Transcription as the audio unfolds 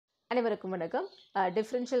அனைவருக்கும் வணக்கம்.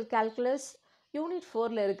 Differential calculus unit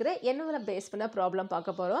 4ல இருக்கிற என்வலப் பேஸ் பண்ண ப்ராப்ளம்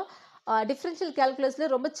பார்க்க போகிறோம். டிஃபரன்ஷியல்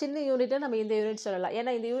கால்குலஸில் ரொம்ப சின்ன யூனிட்டை நம்ம இந்த யூனிட் சொல்லலாம்.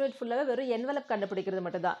 ஏன்னா இந்த யூனிட் ஃபுல்லாகவே வெறும் என்வலப் கண்டுபிடிக்கிறது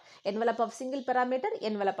மட்டும்தான். Envelope of single parameter,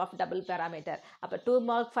 envelope of double parameter. அப்போ 2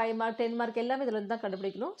 மார்க் 5 மார்க் 10 மார்க் எல்லாமே இதில் இருந்து தான்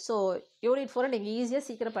கண்டுபிடிக்கணும். ஸோ யூனிட் 4 நீங்கள் ஈஸியாக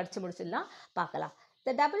சீக்கிரம் படித்து முடிச்சிடலாம். பார்க்கலாம்.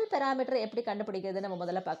 இந்த டபுள் பேராமீட்டர் எப்படி கண்டுபிடிக்கிறது நம்ம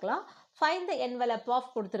முதல்ல பார்க்கலாம். ஃபைண்ட் த என்வலப் ஆஃப்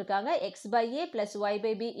கொடுத்துருக்காங்க x by a plus y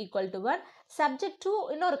by b equal to 1 subject to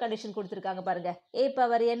இன்னொரு கண்டிஷன் கொடுத்துருக்காங்க பாருங்க, a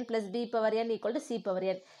power n plus b power n equal to c power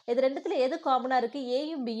n. இது ரெண்டுத்துல எது காமனாக இருக்குது?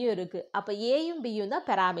 ஏயும் பியும் இருக்குது. அப்போ ஏயும் பியும் தான்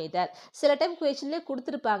பேராமீட்டர். சில டைம் குவேஷன்லேயே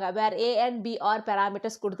கொடுத்துருப்பாங்க வேர் a and b R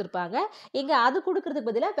parameters கொடுத்துருப்பாங்க. இங்கே அது கொடுக்கறதுக்கு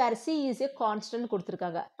பதிலாக வேர் c is a constant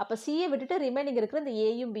கொடுத்துருக்காங்க. அப்போ c-யை விட்டுட்டு ரிமைனிங் இருக்கிற இந்த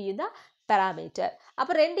ஏயும் பியும் தான் பேராமீட்டர்.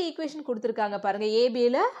 அப்போ ரெண்டு ஈக்குவேஷன் கொடுத்துருக்காங்க பாருங்க,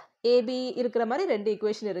 ஏபி இருக்கிற மாதிரி ரெண்டு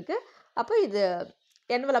ஈக்குவேஷன் இருக்கு. அப்போ இது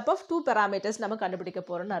என்வலப் ஆஃப் 2 பேராமீட்டர்ஸ் நம்ம கண்டுபிடிக்க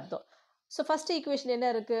போறோம்னு அர்த்தம். ஸோ ஃபர்ஸ்ட் ஈக்குவேஷன் என்ன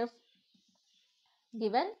இருக்கு?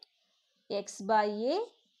 given x by a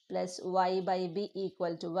plus y by b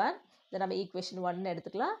equal to 1. இதை நம்ம ஈக்குவேஷன் 1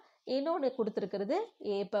 எடுத்துக்கலாம். இன்னொன்று கொடுத்துருக்கிறது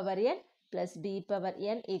a power n plus b power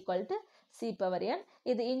n equal to c power n.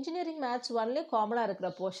 இது இன்ஜினியரிங் மேத்ஸ் 1ல காமனாக இருக்கிற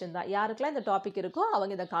போர்ஷன் தான். யாருக்கெல்லாம் இந்த டாபிக் இருக்கோ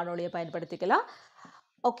அவங்க இந்த காணொலியை பயன்படுத்திக்கலாம்.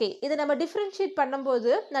 ஓகே, இதை நம்ம டிஃப்ரென்ஷியேட்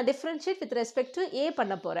பண்ணும்போது நான் டிஃப்ரென்ஷியேட் வித் ரெஸ்பெக்ட் டு ஏ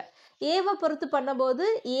பண்ண போகிறேன். ஏவை பொறுத்து பண்ணும்போது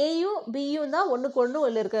ஏயும் பியும் தான் ஒன்றுக்கு ஒன்று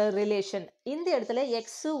இருக்கிற ரிலேஷன். இந்த இடத்துல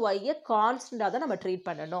எக்ஸு ஒய்யை கான்ஸ்டண்டாக தான் நம்ம ட்ரீட்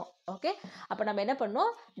பண்ணணும். ஓகே, அப்போ நம்ம என்ன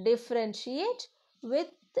பண்ணோம்? டிஃப்ரென்ஷியேட்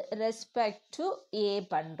வித் ரெஸ்பெக்ட் டு ஏ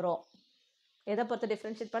பண்ணுறோம். எதை பொறுத்து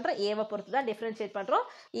டிஃப்ரென்ஷியேட் பண்ணுறோம்? ஏவை பொறுத்து தான் டிஃப்ரென்ஷியேட் பண்ணுறோம்.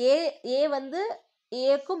 ஏ வந்து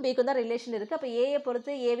ஏக்கும் பிக்கும் தான் ரிலேஷன் இருக்குது. அப்போ ஏயை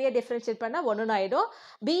பொறுத்து ஏவையே டிஃப்ரென்ஷியேட் பண்ணால் ஒன்றுன்னு ஆகிடும்.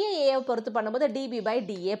 பிஏ ஏவை பொறுத்து பண்ணும்போது டிபி பை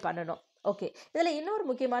டிஏ பண்ணணும். ஓகே, இதில் இன்னொரு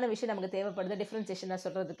முக்கியமான விஷயம் நமக்கு தேவைப்படுது டிஃப்ரென்சியேஷன்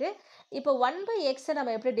சொல்கிறதுக்கு. இப்போ 1/xை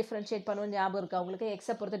நம்ம எப்படி டிஃப்ரென்ஷியேட் பண்ணுவோம் ஞாபகம் இருக்கா உங்களுக்கு?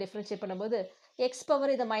 எக்ஸை பொறுத்து டிஃப்ரென்ஷியேட் பண்ணும்போது எக்ஸ்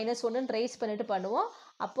பவர் இதை -1ன்னு ரைஸ் பண்ணிட்டு பண்ணுவோம்.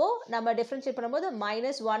 அப்போது நம்ம டிஃப்ரென்ஷியேட் பண்ணும்போது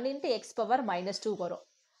 -1 × x பவர் -2 வரும்.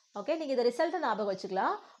 ஓகே, நீங்கள் இந்த ரிசல்ட்டை ஞாபகம்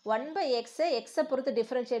வச்சுக்கலாம். 1/xஐ எக்ஸை பொறுத்து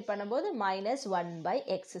டிஃப்ரென்ஷியேட் பண்ணும்போது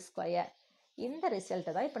 -1/x². இந்த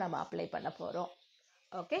ரிசல்ட்டை தான் இப்போ நம்ம அப்ளை பண்ண போகிறோம்.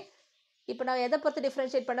 ஓகே, இப்போ நான் எதை பொறுத்து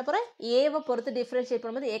டிஃப்ரென்ஷியேட் பண்ண போகிறேன்? ஏவை பொறுத்து டிஃப்ரென்ஷியேட்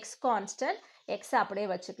பண்ணும்போது எக்ஸ் கான்ஸ்டன்ட், எக்ஸை அப்படியே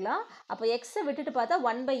வச்சுக்கலாம். அப்போ எக்ஸை விட்டுட்டு பார்த்தா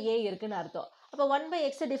 1/a இருக்குன்னு அர்த்தம். அப்போ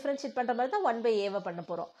 1/xஐ டிஃப்ரென்ஷியேட் பண்ணுற மாதிரி தான் 1/aவை பண்ண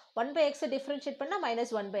போகிறோம். 1/xஐ டிஃப்ரென்ஷியேட் பண்ணால்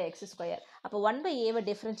 -1/x². அப்போ 1/aவை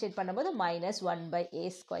டிஃப்ரென்ஷியேட் பண்ணும்போது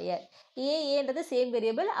 -1/a². ஏன்றது சேம்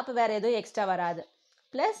வேரியபிள், அப்போ வேறு எதுவும் எக்ஸ்ட்ரா வராது.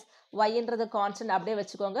 ப்ளஸ் ஒய்ன்றது கான்ஸ்டன்ட் அப்படியே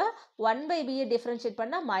வச்சுக்கோங்க. 1/bயை டிஃப்ரென்ஷியேட்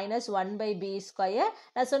பண்ணால் -1/b².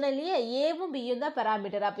 நான் சொன்னேன் இல்லையா, ஏவும் பியும் தான்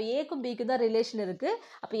பேராமீட்டர். அப்போ ஏக்கும் பிக்கும் தான் ரிலேஷன் இருக்குது.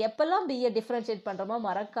 அப்போ எப்பெல்லாம் பியை டிஃப்ரென்ஷியேட் பண்ணுறோமோ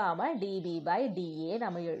மறக்காமல் டிபி பை டிஏ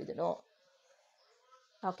நம்ம எழுதணும்.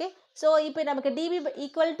 ஓகே, ஸோ இப்போ நமக்கு DP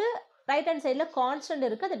equal to right hand சைடில் கான்ஸ்டன்ட்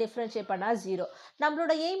இருக்குது, அதை டிஃப்ரென்ஷியேட் பண்ணால் 0.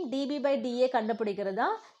 நம்மளோட எய்ம் டிபி பை டிஏ கண்டுபிடிக்கிறது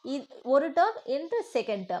தான். ஒரு term into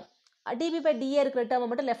second term. DP by DA இருக்கிற டேர்மை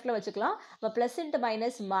மட்டும் லெஃப்டில் வச்சுக்கலாம். இப்போ plus into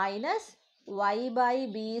minus Y by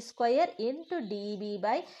பி² into DP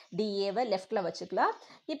by டிஏவை லெஃப்டில் வச்சுக்கலாம்.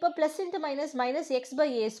 இப்போ plus into minus X by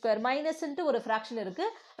ஏ². மைனஸ்ன்ட்டு ஒரு ஃப்ராக்ஷன்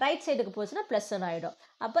இருக்குது, ரைட் சைடுக்கு போச்சுன்னா ப்ளஸ்ன்னு ஆகிடும்.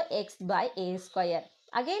 அப்போ எக்ஸ் பை ஏ².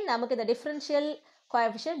 அகெயின் நமக்கு இந்த differential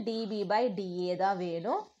coefficient DP by DA தான்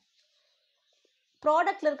வேணும்.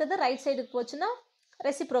 ப்ராடக்டில் இருக்கிறது ரைட் சைடுக்கு போச்சுன்னா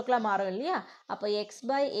ரெசிப்ரோக்கலாக மாறும் இல்லையா? அப்போ X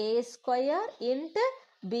by ஏ² into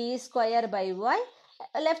b² by y.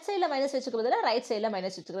 Left சைடில் மைனஸ் வச்சுக்க பதிலாக ரைட் சைடில்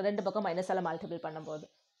மைனஸ் வச்சுக்கிறோம். ரெண்டு பக்கம் மைனஸால் மல்டிபிள் பண்ணும்போது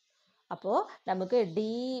அப்போது நமக்கு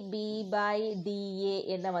டிபி பை டிஏ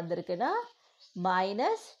என்ன வந்திருக்குன்னா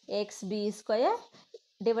 -xb²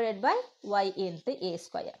 divided by Y into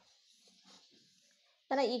a².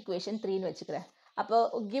 நான் ஈக்குவேஷன் 3ன்னு வச்சுக்கிறேன். அப்போ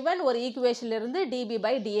கிவன் ஒரு ஈக்குவேஷன்லேருந்து டிபி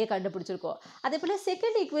பை டிஏ கண்டுபிடிச்சிருக்கோம். அதே போல்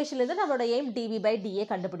செகண்ட் ஈக்குவேஷன்லேருந்து நம்மளோட எய்ம் டிபி பை டிஏ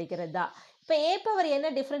கண்டுபிடிக்கிறது தான். இப்போ ஏ பவர் என்ன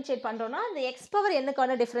டிஃப்ரென்ஷியேட் பண்ணுறோன்னா அந்த எக்ஸ் பவர்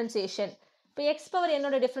என்னக்கான டிஃப்ரென்சியேஷன். இப்போ எக்ஸ் பவர்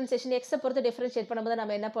என்னோட டிஃப்ரென்சியேஷன் எக்ஸை பொறுத்து டிஃப்ரென்ஷியேட் பண்ணும்போது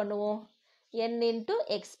நம்ம என்ன பண்ணுவோம்? n ×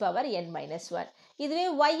 x power n-1. இதுவே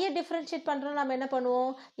ஒய்யை டிஃப்ரென்ஷியேட் பண்ணுறோம் நம்ம என்ன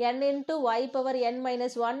பண்ணுவோம்? n × y power n-1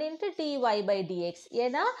 × dy by dx.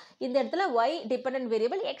 ஏன்னா இந்த இடத்துல y dependent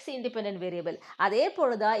variable, x independent variable. அதே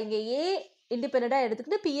போல தான் இங்கே ஏ இண்டிபெண்டாக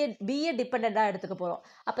எடுத்துக்கிட்டு பிஏ டிபெண்டாக எடுத்துக்க போகிறோம்.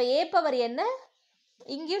 அப்போ ஏ பவர் என்ன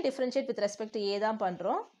இங்கேயும் டிஃப்ரென்ஷியேட் வித் ரெஸ்பெக்ட் டு ஏ தான்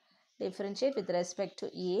பண்ணுறோம். டிஃப்ரென்ஷியேட் வித் ரெஸ்பெக்ட் டு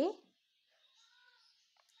ஏ.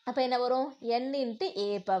 அப்போ என்ன வரும்? n × a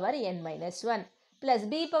power n-1 plus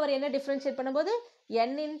b power என்ன டிஃப்ரென்ஷியேட் பண்ணும்போது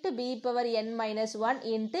n × b power n-1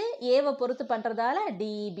 into ஏவை பொறுத்து பண்ணுறதால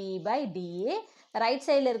டிபி பை டிஏ. ரைட்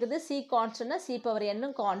சைடில் இருக்குது சி கான்ஸ்டன்ட்னா சி பவர்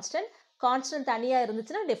என்னும் கான்ஸ்டன்ட் தனியாக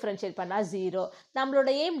இருந்துச்சுன்னா டிஃப்ரென்ஷியேட் பண்ணால் 0. நம்மளோட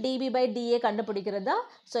எய்ம் டிபி பை டிஏ கண்டுபிடிக்கிறது தான்.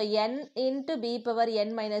 So n × b power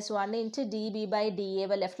n-1 into DP by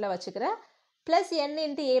டிஏவை லெஃப்டில் வச்சுக்கிறேன். plus n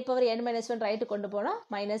into a power n minus 1 right கொண்டு போனால்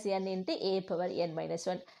minus n into a power n minus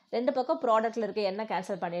 1. ரெண்டு பக்கம் ப்ராடக்டில் இருக்க என்ன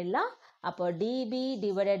கேன்சல் பண்ணிடலாம். அப்போ db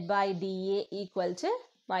divided by dA equal to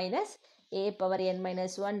minus a power n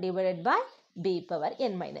minus 1 divided by b power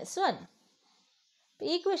n minus 1.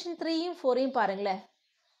 Equation 3யும் 4யும் பாருங்களேன்,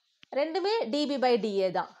 ரெண்டுமே db by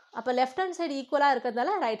dA தான். அப்போ லெஃப்ட் ஹேண்ட் சைடு ஈக்குவலாக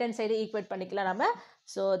இருக்கிறதுனால ரைட் ஹேண்ட் சைடு ஈக்குவேட் பண்ணிக்கலாம் நம்ம.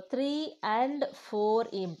 So 3 and 4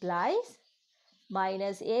 implies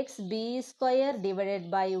minus xb square divided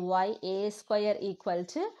by ya square equal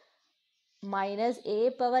to minus a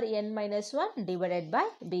power n minus 1 divided by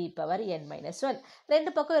b power n minus 1.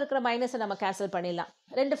 ரெண்டு பக்கம் இருக்கிற மைனஸை நம்ம கேன்சல் பண்ணிடலாம்.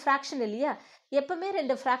 ரெண்டு ஃப்ராக்ஷன் இல்லையா, எப்பவுமே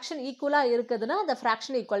ரெண்டு ஃப்ராக்ஷன் ஈக்குவலாக இருக்குதுன்னா அந்த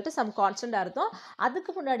fraction equal to some constant அர்த்தம்.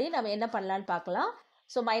 அதுக்கு முன்னாடி நம்ம என்ன பண்ணலான்னு பார்க்கலாம்.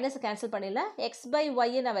 ஸோ மைனஸை கேன்சல் பண்ணிடலாம். எக்ஸ் பை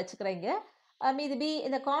ஒய்யை நான் வச்சுக்கிறேங்க. மீது பி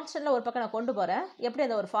இந்த கான்ஸ்டன்ட்டில் ஒரு பக்கம் நான் கொண்டு போகிறேன். எப்படி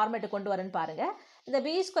அந்த ஒரு ஃபார்மேட்டு கொண்டு வரேன்னு பாருங்கள். இந்த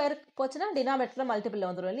பி ஸ்கொயர் போச்சுன்னா டினாமினேட்டரில் மல்டிபிள்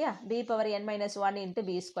வந்துடும் இல்லையா, B power n minus 1 into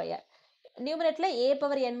B square. நியூமினேட்டரில் a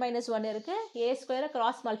power n minus 1 இருக்குது, ஏ ஸ்கொயரை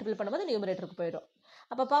கிராஸ் மல்டிபிள் பண்ணும்போது நியூமினேட்டருக்கு போயிடும்.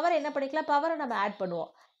 அப்போ பவர் என்ன பண்ணிக்கலாம், பவரை நம்ம ஆட்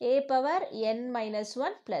பண்ணுவோம். A power n minus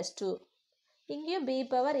 1 plus 2, இங்கேயும் B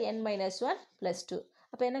power n minus 1 plus 2.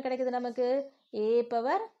 அப்போ என்ன கிடைக்குது நமக்கு, a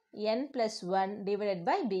power n plus 1 divided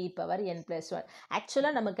by b power n plus 1.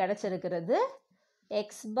 ஆக்சுவலாக நமக்கு கிடச்சிருக்கிறது x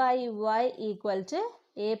by y equal to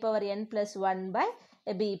a power n plus 1 by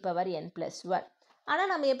b power n plus 1.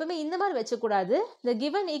 ஆனால் நம்ம எப்பவுமே இந்த மாதிரி வச்சக்கூடாது. இந்த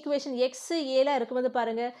given equation x ஏல இருக்கும்போது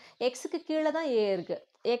பாருங்கள், எக்ஸுக்கு கீழே தான் ஏ இருக்குது,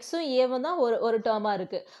 எக்ஸும் ஏவும் தான் ஒரு டேர்மாக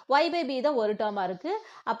இருக்குது, y by b தான் ஒரு டேர்மாக இருக்குது.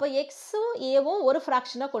 அப்போ எக்ஸும் ஏவும் ஒரு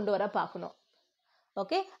ஃப்ராக்ஷனாக கொண்டு வர பார்க்கணும்.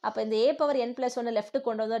 ஓகே, அப்போ இந்த a power n plus 1 left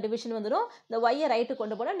கொண்டு வந்தால் டிவிஷன் வந்துடும், இந்த y ரைட்டு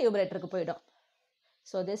கொண்டு போனால் நியூமரேட்டருக்கு போயிடும்.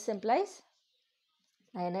 ஸோ திஸ் சிம்ப்ளைஸ்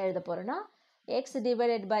நான் என்ன எழுத போகிறேன்னா, x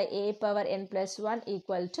divided by a power n plus 1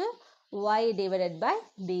 equal to y divided by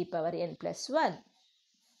b power n plus 1.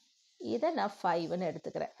 இதை நான் 5ன்னு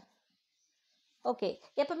எடுத்துக்கிறேன். ஓகே,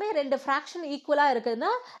 எப்பவுமே ரெண்டு ஃப்ராக்ஷன் ஈக்குவலாக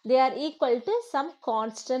இருக்குதுன்னா they are equal to some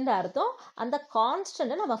constant அர்த்தம். அந்த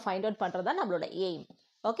கான்ஸ்டன்ட்டை நம்ம ஃபைண்ட் அவுட் பண்ணுறது தான் நம்மளோட எய்ம்.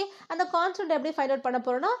 ஓகே, அந்த கான்ஸ்டன்ட் எப்படி ஃபைண்ட் அவுட் பண்ண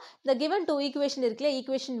போகிறோம்னா, இந்த கிவன் 2 ஈக்குவேஷன் இருக்குல்ல,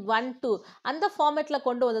 ஈக்குவேஷன் 1 2 அந்த ஃபார்மேட்டில்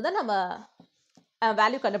கொண்டு வந்து தான் நம்ம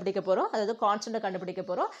வேல்யூ கண்டுபிடிக்க போகிறோம், அதாவது கான்ஸ்டன்ட்டை கண்டுபிடிக்க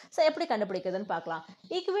போகிறோம். ஸோ எப்படி கண்டுபிடிக்கிறதுன்னு பார்க்கலாம்.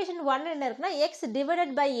 ஈக்குவேஷன் 1 என்ன இருக்குன்னா, எக்ஸ்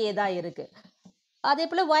டிவைடட் பை ஏ தான் இருக்குது, அதே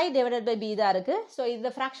போல் y டிவைடட் பை b தான் இருக்குது. ஸோ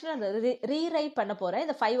இந்த ஃப்ராக்ஷனை நான் ரீரைட் பண்ண போகிறேன்.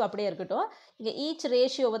 இந்த 5 அப்படியே இருக்கட்டும். இங்கே ஈச்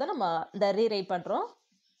ரேஷியோவை தான் நம்ம இந்த ரீரைட் பண்ணுறோம்.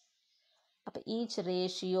 அப்போ each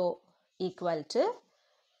ratio equal to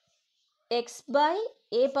x by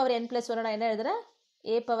a power n plus 1 நான் என்ன எழுதுறேன்,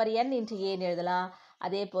 a power n into a எழுதலாம்.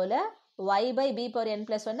 அதே போல் y by b power n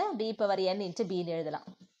plus 1 b power n into b எழுதலாம்.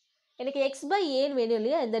 எனக்கு x by a வேணும்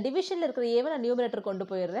இல்லையா, இந்த டிவிஷனில் இருக்கிற a நான் நியூமரேட்டர் கொண்டு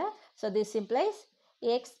போயிடுறேன். So this simplifies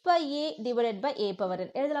x by a divided by a power n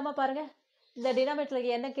எழுதலாமா பாருங்கள். இந்த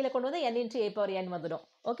டினாமினேட்டருக்கு என்ன கீழே கொண்டு வந்து n into a power n வந்துடும்.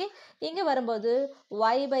 ஓகே, இங்கே வரும்போது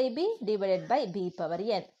y by b divided by b power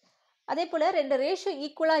n. அதே போல் ரெண்டு ரேஷியோ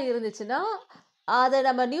ஈக்குவலாக இருந்துச்சுன்னா அதை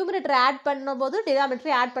நம்ம நியூமரேட்டர் ஆட் பண்ணும்போது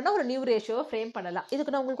டினாமினேட்டரை ஆட் பண்ணால் ஒரு நியூ ரேஷியோவை ஃப்ரேம் பண்ணலாம்.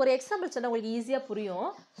 இதுக்கு நான் உங்களுக்கு ஒரு எக்ஸாம்பிள் சொன்னால் உங்களுக்கு ஈஸியாக புரியும்.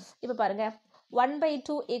 இப்போ பாருங்கள்,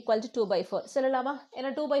 1/2 ஈக்குவல் டு 2/4 சொல்லலாமா, ஏன்னா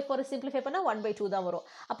 2/4 சிம்பிளிஃபை பண்ணால் 1/2 தான் வரும்.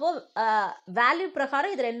 அப்போது வேல்யூ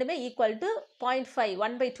பிரகாரம் இது ரெண்டுமே ஈக்குவல் டு 0.5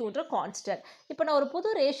 1/2ன்ற கான்ஸ்டன்ட். இப்போ நான் ஒரு புது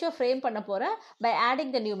ரேஷியோ ஃப்ரேம் பண்ண போகிறேன் பை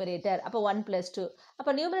ஆடிங் த நியூமரேட்டர். அப்போ 1 + 2,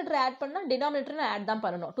 அப்போ நியூமரேட்டர் ஆட் பண்ணால் டினாமினேட்டர் ஆட் தான்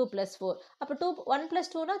பண்ணணும். 2 + 4, அப்போ 1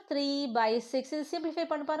 + 2னா 3/6. இது சிம்பிளிஃபை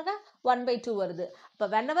பண்ண பாருங்கள், 1/2 வருது. இப்போ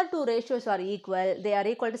whenever two ratios are equal, they are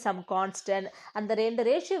equal to some constant. அந்த ரெண்டு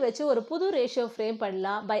ரேஷியோ வச்சு ஒரு புது ரேஷியோ ஃப்ரேம்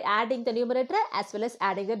பண்ணலாம் by adding the numerator as well as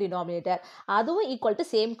adding the denominator. அதுவும் ஈக்குவல் டு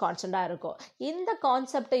சேம் கான்ஸ்டன்டாக இருக்கும். இந்த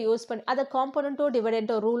கான்செப்டை யூஸ் பண்ணி அதை காம்பனண்டோ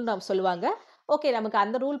டிவிடெண்டோ ரூல் நம்ம சொல்லுவாங்க. ஓகே, நமக்கு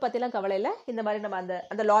அந்த ரூல் பற்றிலாம் கவலை இல்லை. இந்த மாதிரி நம்ம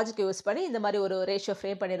அந்த லாஜிக் யூஸ் பண்ணி இந்த மாதிரி ஒரு ரேஷியோ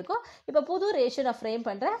ஃப்ரேம் பண்ணியிருக்கோம். இப்போ புது ரேஷியோ நான் ஃப்ரேம்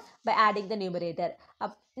பண்ணுறேன் பை ஆடிங் த நியூமரேட்டர்.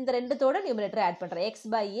 இந்த ரெண்டுத்தோட நியூமரேட்டர் ஆட் பண்ணுறேன், x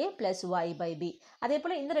by a plus y by b. அதே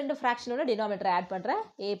போல் இந்த ரெண்டு ஃப்ராக்ஷனோட டினாமினேட்டர் ஆட் பண்ணுறேன்,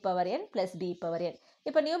 a power n plus b power n.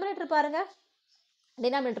 இப்போ நியூமரேட்டர் பாருங்கள்,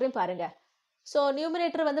 டினாமினேட்டரையும் பாருங்கள். ஸோ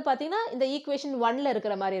நியூமரேட்டர் வந்து பார்த்தீங்கன்னா இந்த ஈக்குவேஷன் 1ல்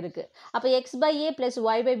இருக்கிற மாதிரி இருக்குது. அப்போ x by a plus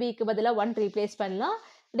y by bக்கு பதிலாக 1 ரீப்ளேஸ் பண்ணலாம்.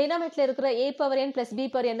 டினாமினேட்டரில் இருக்கிற a power n plus b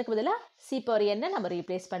power nக்கு பதிலாக c power n நம்ம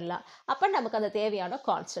ரீப்ளேஸ் பண்ணலாம். அப்போ நமக்கு அந்த தேவையான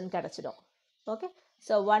கான்ஸ்டன்ட் கிடச்சிடும். Okay,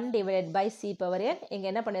 so 1 divided by c power n இங்கே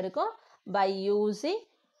என்ன பண்ணியிருக்கோம், by using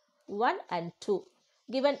 1 and 2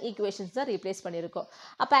 given equations தான் ரீப்ளேஸ் பண்ணியிருக்கோம்.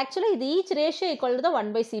 அப்போ ஆக்சுவலாக இது ஈச் ரேஷியோ ஈக்குவல் தான்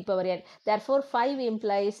 1/c power n. therefore 5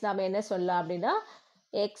 implies நாம் என்ன சொல்லலாம் அப்படின்னா,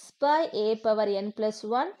 x by a power n plus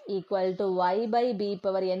 1 equal to y by b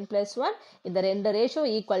power n plus 1. இந்த ரெண்டு ratio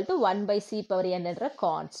equal to 1/c power n என்ற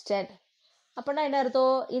கான்ஸ்டன்ட். அப்போனா என்ன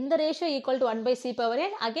அர்த்தம்? இந்த ratio equal to 1 by C power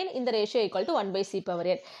n, again இந்த ratio equal to 1 by C power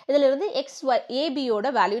n. இதில் இருந்து எக்ஸ் ஏபியோட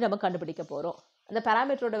வேல்யூ நம்ம கண்டுபிடிக்க போகிறோம். அந்த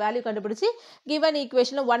பேராமீட்டரோட வேல்யூ கண்டுபிடிச்சி கிவன்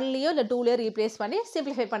ஈக்குவேஷனில் 1லையோ இல்லை 2லையோ ரீப்ளேஸ் பண்ணி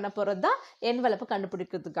சிம்பிளிஃபை பண்ண போகிறது தான் என்வலப்பை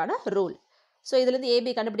கண்டுபிடிக்கிறதுக்கான ரூல். ஸோ இதுலேருந்து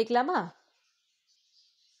AB கண்டுபிடிக்கலாமா?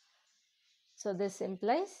 So this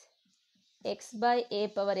implies x by a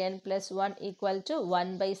power n plus 1 equal to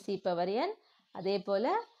 1 by c power n. அதே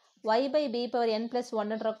போல் y by b power n plus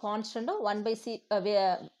 1 என்ற கான்ஸ்டன்ட்டும் 1 by c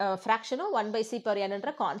ஃப்ராக்ஷனும் 1 by c power n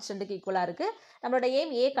என்ற கான்ஸ்டன்ட்டுக்கு ஈக்குவலாக இருக்குது. நம்மளோட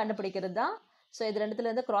எய்ம் a கண்டுபிடிக்கிறது தான். So இது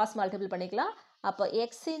ரெண்டுத்துலேருந்து cross multiple பண்ணிக்கலாம். அப்போ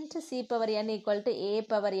x into c power n equal to a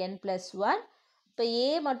power n plus 1. இப்போ a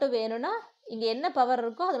மட்டும் வேணும்னா இங்கே என்ன பவர்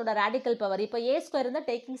இருக்கோ அதனோட ரேடிக்கல் பவர். இப்போ a ஸ்கொயர் இருந்தால்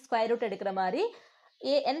டேக்கிங் ஸ்கொயர் ரூட் எடுக்கிற மாதிரி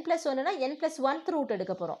n plus 1னா n plus 1th root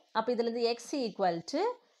எடுக்க போகிறோம். அப்போ இதுலேருந்து x equal to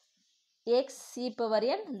x c power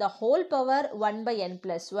n the whole power 1 by n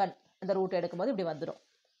plus 1 அந்த ரூட் எடுக்கும்போது இப்படி வந்துடும்.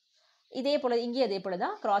 இதே போல் இங்கே அதே போல்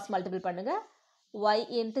தான் கிராஸ் மல்டிபிள் பண்ணுங்கள். y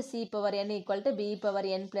into c power n equal to b power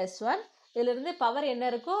n plus 1. இதிலிருந்து பவர் என்ன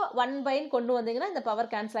இருக்கோ 1 by n கொண்டு வந்தீங்கன்னா இந்த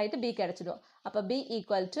பவர் கேன்சல் ஆகிட்டு b கிடச்சிடும். அப்போ b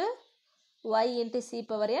equal to y into c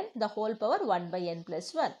power n the whole power 1 by n plus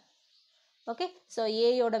 1. Okay, so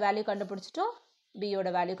ஏயோட value கண்டுபிடிச்சிட்டோம், பியோட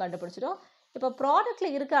வேல்யூ கண்டுபிடிச்சிட்டோம். இப்போ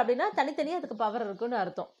ப்ராடக்ட்டில் இருக்குது அப்படின்னா தனித்தனியாக அதுக்கு பவர் இருக்குன்னு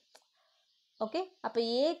அர்த்தம். ஓகே, அப்போ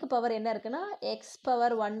ஏக்கு பவர் என்ன இருக்குன்னா X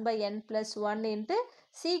power 1 by n plus 1 into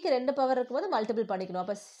சிக்கு 2 பவர் இருக்கும்போது மல்டிபிள் பண்ணிக்கணும்.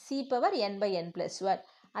 அப்போ C power n by n plus 1.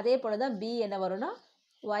 அதே போல் தான் பி என்ன வரும்னா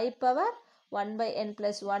y power 1 by n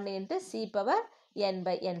plus 1 into C power n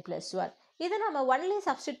by n plus 1. இதை நம்ம 1லேயும்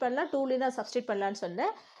சப்ஸ்டியூட் பண்ணலாம், 2லேயும் நான் சப்ஸ்டியூட் பண்ணலான்னு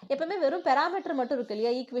சொன்னேன். எப்பவுமே வெறும் பெராமீட்டர் மட்டும் இருக்கு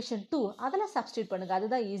இல்லையா, ஈக்குவேஷன் 2 அதெல்லாம் சப்ஸ்டியூட் பண்ணுங்கள்,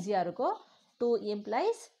 அதுதான் ஈஸியாக இருக்கும். 2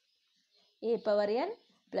 implies a power n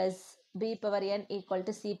plus b power n equal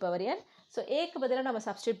to c power n. So ஏக்கு பதிலாக நம்ம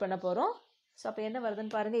சப்ஸ்டியூட் பண்ண போகிறோம். ஸோ அப்போ என்ன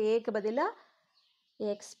வருதுன்னு பாருங்கள். ஏக்கு பதிலாக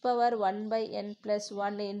X power 1 by n plus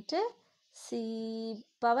 1 into C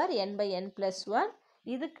power n by n plus 1.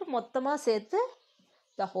 இதுக்கு மொத்தமாக சேர்த்து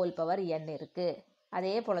த ஹோல் பவர் n இருக்குது.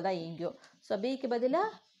 அதே போல் தான் இங்கேயும். ஸோ பிக்கு பதிலாக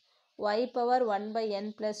y power 1 by n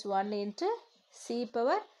plus 1 into C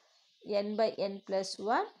power n by n plus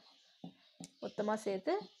 1 மொத்தமாக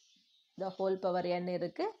சேர்த்து த ஹோல் பவர் n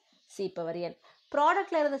இருக்குது, சி பவர் n.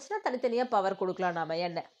 ப்ராடக்டில் இருந்துச்சுன்னா தனித்தனியாக பவர் கொடுக்கலாம் நாம்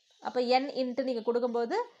என்ன. அப்போ n இன்ட்டு நீங்கள்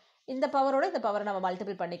கொடுக்கும்போது இந்த பவரோட இந்த பவரை நம்ம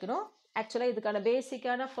மல்டிபிள் பண்ணிக்கணும். ஆக்சுவலாக இதுக்கான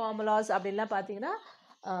பேசிக்கான ஃபார்முலாஸ் அப்படின்லாம் பார்த்தீங்கன்னா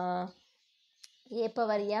a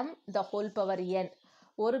power m the whole power n.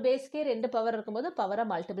 ஒரு பேஸ்க்கே 2 பவர் இருக்கும்போது பவரை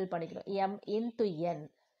மல்டிபிள் பண்ணிக்கணும், m இன்ட்டு n.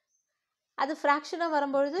 அது ஃப்ராக்ஷனாக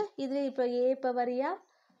வரும்பொழுது இது இப்போ a power m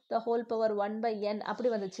the whole power 1 by n அப்படி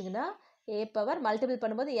வந்துச்சுங்கன்னா a பவர் மல்டிபிள்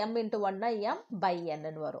பண்ணும்போது m into 1னா m by n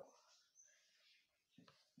வரும்.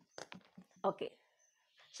 ஓகே,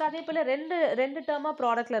 ஸோ அதே போல் ரெண்டு டேர்மாக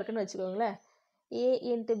ப்ராடக்டில் இருக்குன்னு வச்சுக்கோங்களேன். a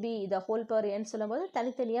into be the whole power n சொல்லும்போது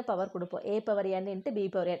தனித்தனியாக பவர் கொடுப்போம், a power n into B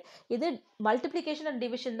power n. இது மல்டிப்ளிகேஷன் அண்ட்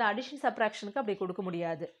டிவிஷன் தான், அடிஷன் சப்ராக்ஷனுக்கு அப்படி கொடுக்க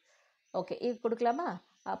முடியாது. ஓகே, இது கொடுக்கலாமா?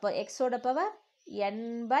 அப்போ எக்ஸோட power n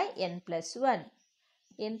by n plus 1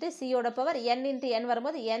 into சியோட பவர் n இன்ட்டு n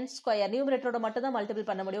வரும்போது n ஸ்கொயர், நியூமரேட்டரோட மட்டும் தான் மல்டிபிள்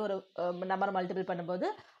பண்ண முடியும் ஒரு நம்பரை மல்டிபிள் பண்ணும்போது.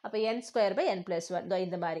 அப்போ n square by n plus 1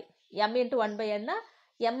 இந்த மாதிரி. m into 1 by n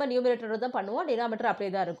m நியூமரேட்டரோட தான் பண்ணுவோம், டினாமீட்டர் அப்படியே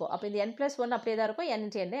தான் இருக்கும். அப்போ இந்த n plus 1 அப்படியே தான் இருக்கும், n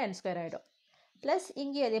into n n square ஆகிடும். ப்ளஸ்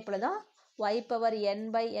இங்கே அதே போல் தான் y power n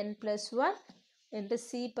by n plus 1 into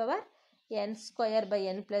C power n square by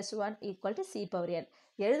n plus 1 equal to C power n.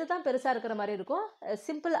 எழுது தான் பெருசாக இருக்கிற மாதிரி இருக்கும்,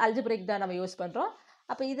 சிம்பிள் அல்ஜிப்ரிக் தான் நம்ம யூஸ் பண்ணுறோம்.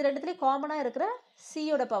 அப்போ இது ரெண்டுத்துலேயும் காமனாக இருக்கிற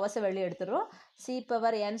சியோட பவர்ஸை வெளியே எடுத்துடுறோம். C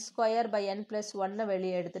power n square by n plus 1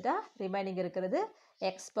 வெளியே எடுத்துட்டா ரிமைனிங் இருக்கிறது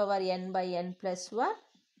X power n by n plus 1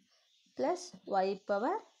 plus y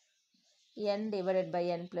power n divided by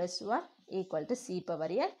n plus 1 equal to C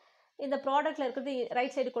power n. இந்த ப்ராடக்ட்டில் இருக்கிறது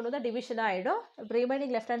ரைட் சைடு கொண்டு வந்தால் டிவிஷனாக ஆகிடும்.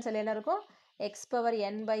 ரிமைனிங் லெஃப்ட் ஹேண்ட் சைடில் என்ன இருக்கும், X power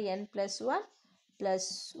n by n plus 1 plus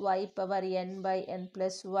y power n by n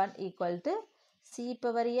plus 1 equal to C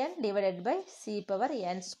power n divided by C power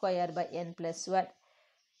n square by n plus 1.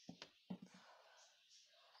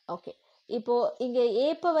 Okay, இப்போது இங்கே a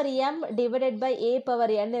power m divided by a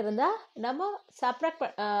power n இருந்தால் நம்ம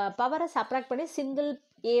பவரை subtract பண்ணி single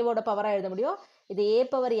ஏவோட பவராக எழுத முடியும். இது a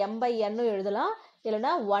power m by n எழுதலாம்,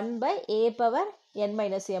 இல்லைனா 1 by a power n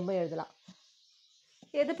minus m எழுதலாம்.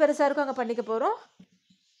 எது பெருசாக இருக்கும் அங்கே பண்ணிக்க போகிறோம்.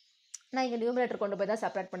 நான் இங்கே நியூமரேட்டர் கொண்டு போய் தான்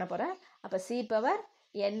சப்ராக்ட் பண்ண போகிறேன். அப்போ C power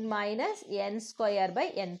n minus n square by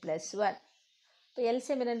n plus 1. இப்போ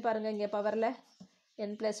எல்சிஎம் என்னென்னு பாருங்கள், இங்கே பவரில்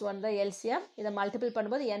n plus 1 தான் எல்சிஎம். இதை மல்டிபிள்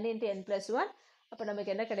பண்ணும்போது n இன்ட்டு n plus 1. அப்போ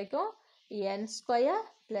நமக்கு என்ன கிடைக்கும், n square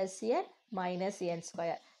plus n minus n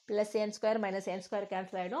square. Plus n square minus n square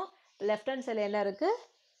cancel ஆகிடும். லெஃப்ட் ஹேண்ட் சைடில் என்ன இருக்குது,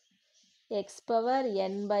 X power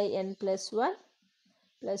n by n plus 1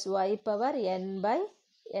 plus y power n by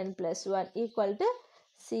n plus 1 equal to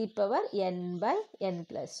c power n by n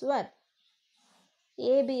plus 1.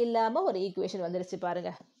 ab இல்லாமல் ஒரு equation வந்துருச்சு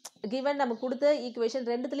பாருங்கள். Given நம்ம கொடுத்த ஈக்குவேஷன்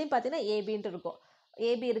ரெண்டுத்துலேயும் பார்த்தீங்கன்னா ஏபின்ட்டு இருக்கும்.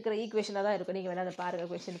 ஏபி இருக்கிற ஈக்குவேஷனாக தான் இருக்கும். நீங்கள் வேணால் அதை பாருங்கள்,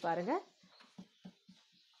 கொஷின் பாருங்கள்.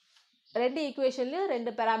 ரெண்டு ஈக்குவேஷன்லையும்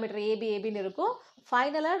ரெண்டு பேராமீட்டர் ஏபின்னு இருக்கும்.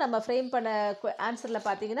 ஃபைனலாக நம்ம ஃப்ரேம் பண்ண ஆன்சரில்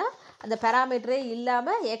பார்த்தீங்கன்னா அந்த பேராமீட்டரே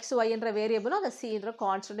இல்லாமல் எக்ஸ் ஒய்ன்ற வேரியபிளும் அந்த சின்ற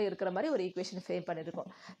கான்ஸ்டன்ட்டும் இருக்கிற மாதிரி ஒரு ஈக்குவேஷன் ஃப்ரேம்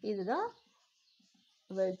பண்ணியிருக்கோம். இதுதான்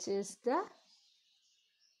which is the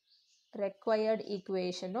required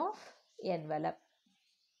equation of envelope.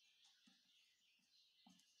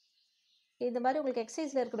 இந்த மாதிரி உங்களுக்கு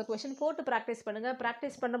எக்ஸசைஸில் இருக்கிற கொஷின் போட்டு ப்ராக்டிஸ் பண்ணுங்கள்.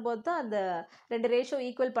 ப்ராக்டிஸ் பண்ணும்போது தான் அந்த ரெண்டு ரேஷியோ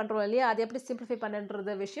ஈக்குவல் பண்ணுறோம் இல்லையா, அது எப்படி சிம்பிளிஃபை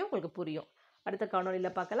பண்ணுன்ற விஷயம் உங்களுக்கு புரியும். அடுத்த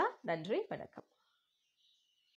காணொலியில் பார்க்கலாம். நன்றி, வணக்கம்.